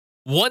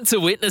Want to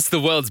witness the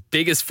world's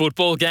biggest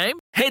football game?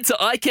 Head to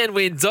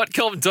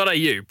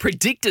iCanWin.com.au,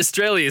 predict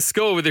Australia's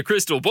score with a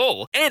crystal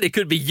ball, and it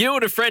could be you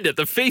and a friend at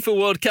the FIFA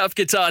World Cup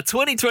Qatar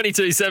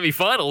 2022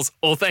 semi-finals,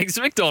 all thanks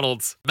to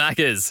McDonald's.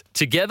 Maccas,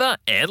 together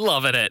and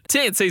loving it.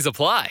 TNCs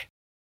apply.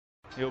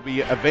 He'll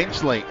be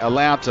eventually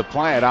allowed to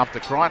play it after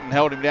Crichton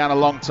held him down a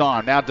long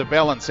time. Now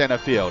DeBell in centre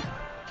field.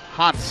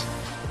 Hunt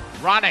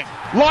running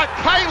like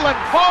Kalen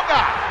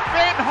Ponga.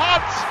 Ben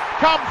Hunt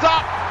comes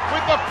up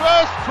with the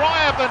first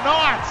try of the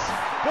night.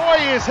 Boy,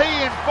 is he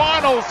in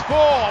finals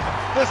form.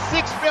 The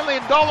 $6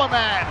 million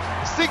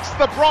man. Sixth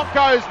the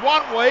Broncos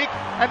 1 week,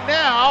 and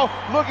now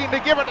looking to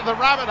give it to the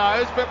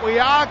Rabbitohs, but we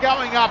are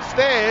going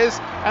upstairs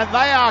and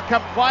they are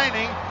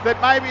complaining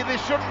that maybe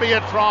this shouldn't be a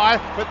try,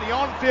 but the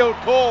on-field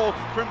call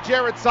from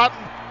Jared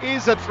Sutton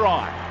is a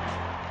try.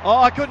 Oh,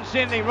 I couldn't see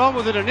anything wrong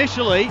with it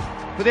initially,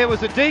 but there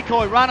was a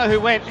decoy runner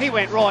who went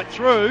right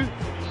through.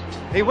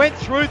 He went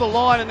through the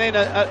line and then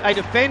a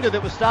defender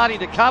that was starting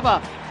to cover.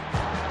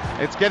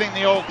 It's getting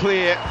the all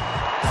clear.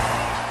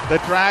 The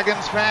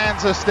Dragons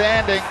fans are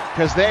standing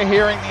because they're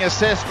hearing the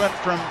assessment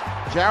from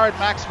Jared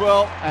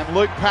Maxwell and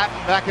Luke Patton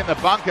back in the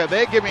bunker.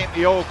 They're giving it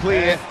the all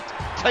clear.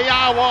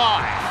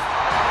 TRY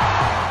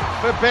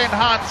for Ben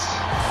Hunt.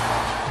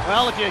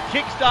 Well, if your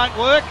kicks don't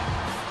work,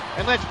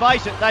 and let's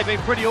face it, they've been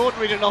pretty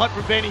ordinary tonight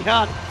from Benny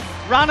Hunt.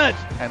 Run it.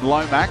 And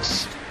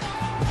Lomax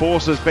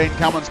forces Ben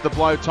Cummins to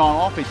blow time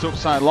off. He took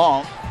so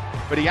long,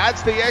 but he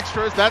adds the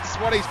extras. That's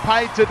what he's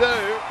paid to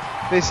do.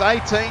 This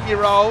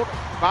 18-year-old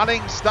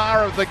budding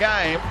star of the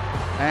game,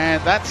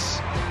 and that's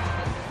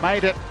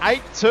made it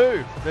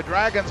 8-2. The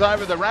Dragons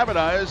over the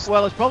Rabbitohs.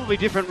 Well, it's probably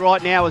different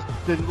right now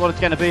than what it's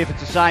going to be if it's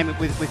the same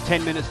with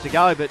 10 minutes to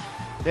go, but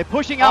they're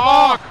pushing up.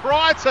 Oh,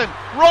 Crichton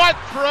right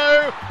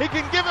through. He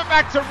can give it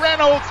back to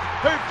Reynolds,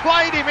 who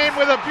played him in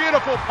with a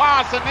beautiful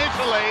pass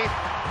initially.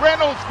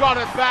 Reynolds got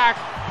it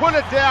back, put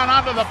it down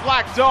under the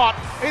black dot.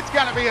 It's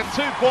going to be a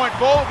 2-point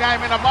ball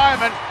game in a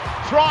moment.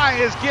 Try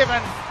is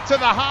given to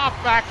the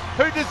halfback,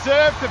 who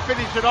deserved to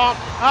finish it off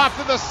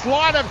after the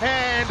sleight of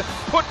hand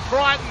put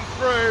Crichton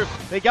through.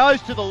 He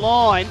goes to the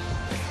line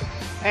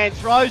and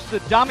throws the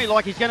dummy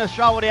like he's going to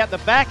throw it out the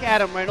back,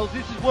 Adam Reynolds.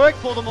 This has worked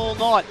for them all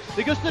night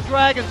because the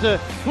Dragons are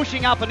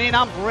pushing up and in,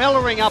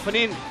 umbrellaing up and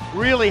in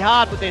really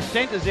hard with their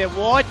centres, their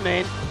wide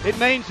men. It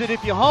means that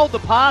if you hold the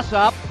pass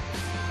up,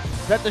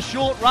 that the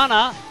short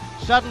runner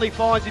suddenly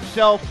finds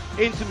himself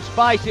in some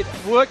space. It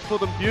worked for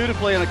them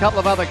beautifully on a couple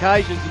of other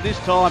occasions, and this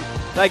time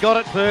they got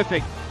it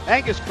perfect.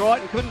 Angus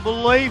Crichton couldn't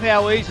believe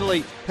how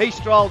easily he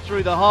strolled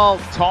through the hole.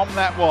 Tom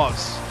that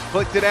was.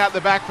 Flicked it out the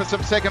back for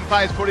some second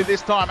phase footy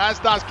this time, as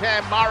does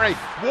Cam Murray.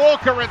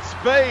 Walker at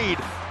speed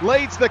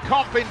leads the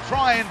comp in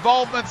try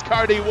involvements,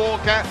 Cody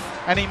Walker,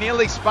 and he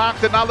nearly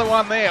sparked another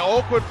one there.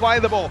 Awkward play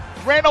the ball.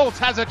 Reynolds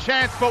has a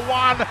chance for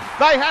one.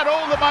 They had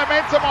all the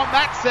momentum on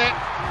that set,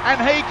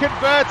 and he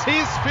converts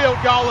his field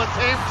goal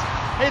attempt.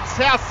 It's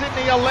South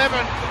Sydney 11,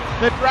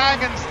 the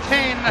Dragons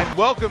 10, and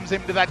welcomes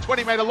him to that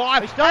 20-metre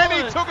line, and he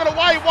took it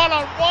away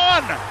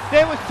one-on-one.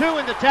 There was two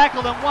in the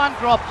tackle and one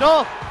dropped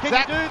off. Can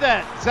you do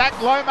that? Zach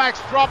Lomax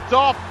dropped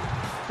off.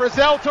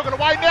 Frizzell took it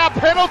away. Now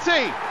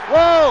penalty.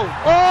 Whoa.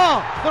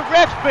 Oh, the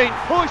ref's been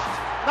pushed.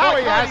 No,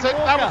 he hasn't.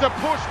 That was a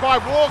push by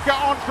Walker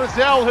on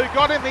Frizzell, who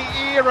got in the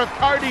ear of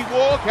Cody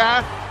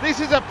Walker. This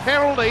is a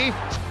penalty.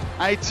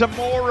 A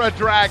Temora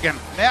Dragon.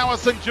 Now a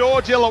St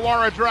George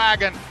Illawarra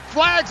Dragon.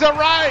 Flags are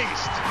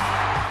raised.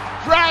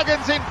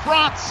 Dragons in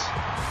front.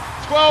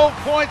 12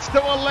 points to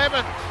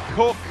 11.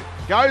 Cook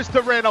goes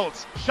to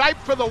Reynolds.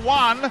 Shaped for the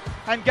one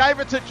and gave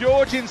it to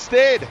George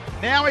instead.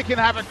 Now he can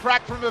have a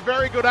crack from a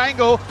very good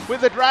angle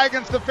with the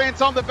Dragons defence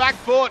on the back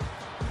foot.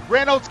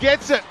 Reynolds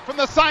gets it from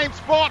the same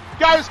spot,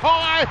 goes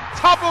high,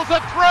 tumbles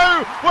it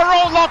through. We're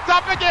all locked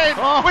up again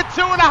with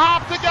 2.5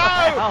 to go.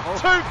 Wow.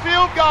 2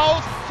 field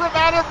goals from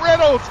Adam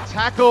Reynolds.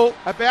 Tackle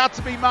about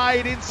to be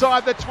made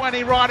inside the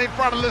 20, right in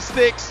front of the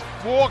sticks.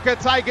 Walker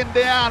taken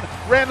down.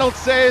 Reynolds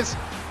says,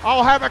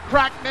 I'll have a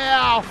crack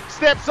now.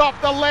 Steps off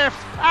the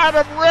left.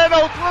 Adam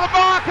Reynolds,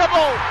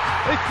 remarkable.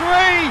 It's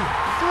three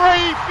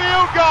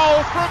field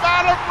goals from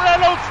Adam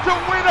Reynolds to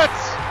win it.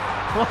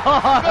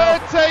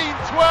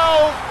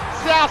 13-12.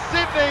 South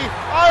Sydney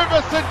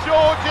over St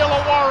George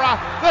Illawarra.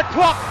 The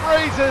clock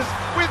freezes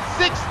with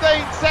 16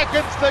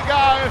 seconds to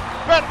go,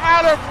 but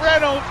Adam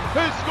Reynolds,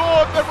 who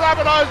scored the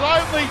Rabbitohs'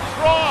 only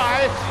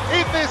try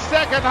in this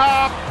second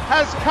half,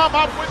 has come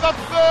up with a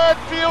third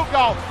field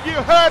goal.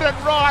 You heard it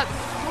right,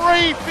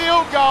 3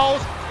 field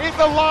goals in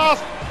the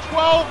last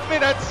 12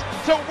 minutes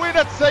to win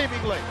it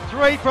seemingly.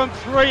 3 from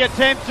 3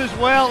 attempts as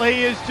well.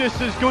 He is just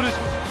as good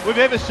as we've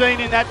ever seen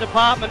in that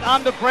department.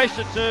 Under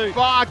pressure too.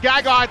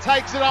 Gagai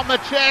takes it on the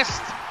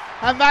chest,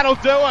 and that'll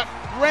do it.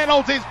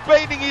 Reynolds is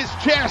beating his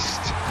chest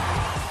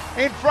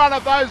in front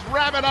of those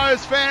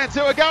Rabbitohs fans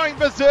who are going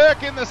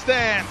berserk in the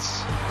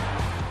stands.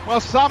 Well,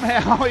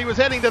 somehow he was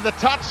heading to the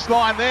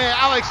touchline there.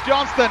 Alex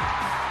Johnston,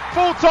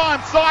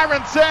 full-time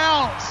siren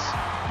sounds.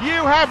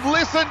 You have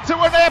listened to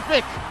an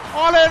epic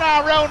on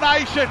NRL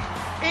Nation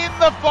in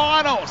the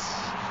finals.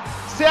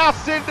 South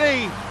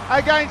Sydney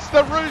against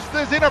the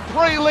Roosters in a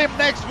prelim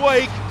next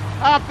week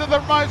after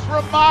the most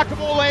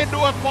remarkable end to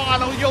a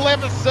final you'll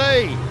ever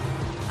see.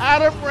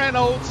 Adam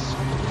Reynolds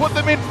put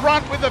them in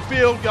front with a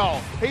field goal.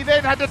 He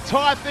then had to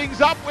tie things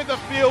up with a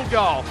field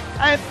goal.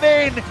 And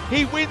then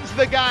he wins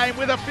the game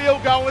with a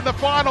field goal in the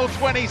final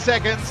 20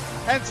 seconds.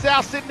 And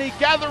South Sydney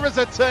gather as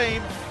a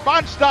team,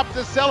 bunched up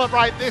to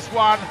celebrate this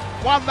one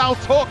they'll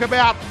talk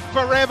about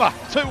forever,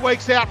 2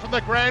 weeks out from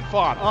the grand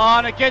final. Oh,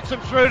 and it gets them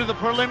through to the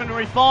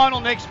preliminary final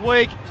next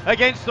week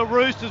against the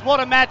Roosters. What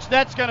a match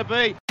that's going to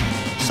be.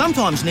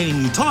 Sometimes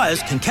needing new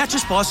tyres can catch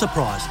us by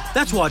surprise.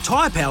 That's why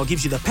Tyre Power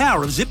gives you the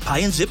power of Zip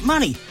Pay and Zip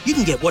Money. You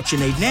can get what you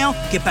need now,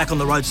 get back on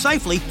the road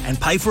safely and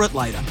pay for it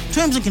later.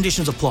 Terms and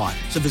conditions apply.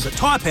 So visit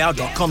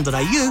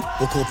tyrepower.com.au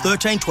or call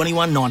 13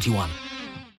 21 91.